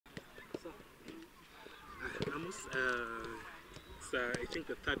Amos. It's, I think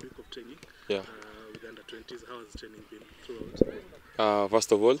the third week of training with the under-20s. How has training been throughout?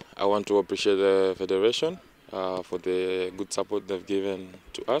 First of all, I want to appreciate the Federation for the good support they've given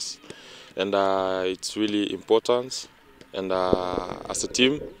to us. And it's really important. And as a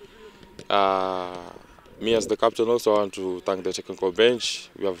team, me as the captain also want to thank the technical bench.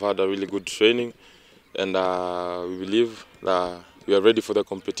 We have had a really good training. And we believe that we are ready for the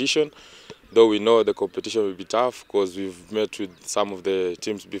competition. Though we know the competition will be tough because we've met with some of the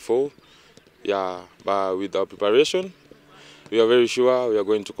teams before. Yeah, but with our preparation, we are very sure we are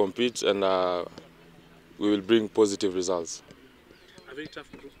going to compete and we will bring positive results. A very tough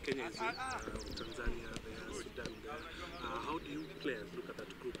group Kenya is in, Tanzania there, Sudan there. How do you players look at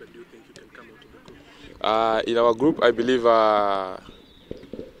that group and do you think you can come out of the group? In our group, I believe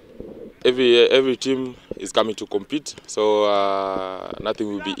every team is coming to compete, so nothing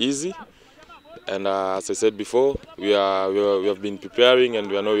will be easy. And as I said before, we have been preparing and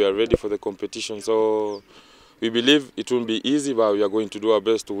we know we are ready for the competition. So we believe it won't be easy, but we are going to do our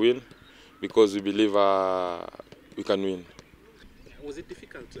best to win because we believe we can win. Was it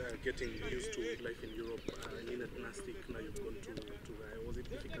difficult getting used to life in Europe? In at Nastic, now you've gone to was it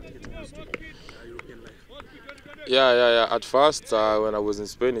difficult getting used to European life? Yeah. At first, when I was in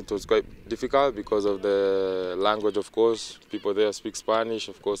Spain, it was quite difficult because of the language, of course. People there speak Spanish.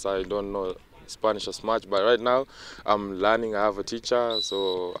 Of course, I don't know Spanish as much, but right now I'm learning. I have a teacher,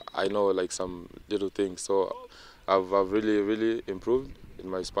 so I know like some little things. So I've really improved in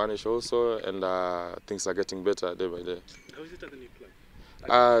my Spanish also, and things are getting better day by day. How is it at the new club?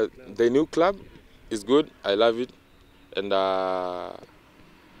 The new club is good. I love it, and I'm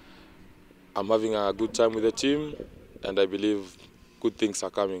having a good time with the team, and I believe good things are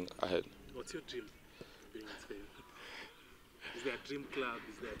coming ahead. What's your dream being in Spain? Is there a dream club?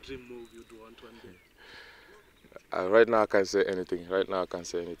 Is there a dream move you'd want one day? Right now I can't say anything.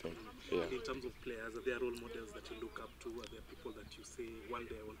 Yeah. In terms of players, are there role models that you look up to? Are there people that you say, one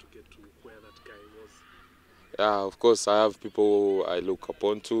day I want to get to where that guy was? Yeah, of course I have people I look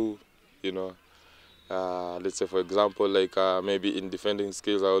upon to, you know. Let's say for example, like maybe in defending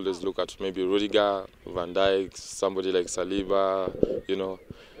skills, I always look at maybe Rudiger, Van Dijk, somebody like Saliba, you know.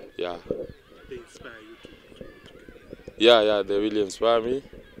 Yeah. They inspire you to Yeah, they really inspire me,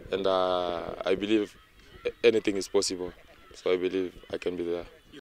 and I believe anything is possible. So I believe I can be there.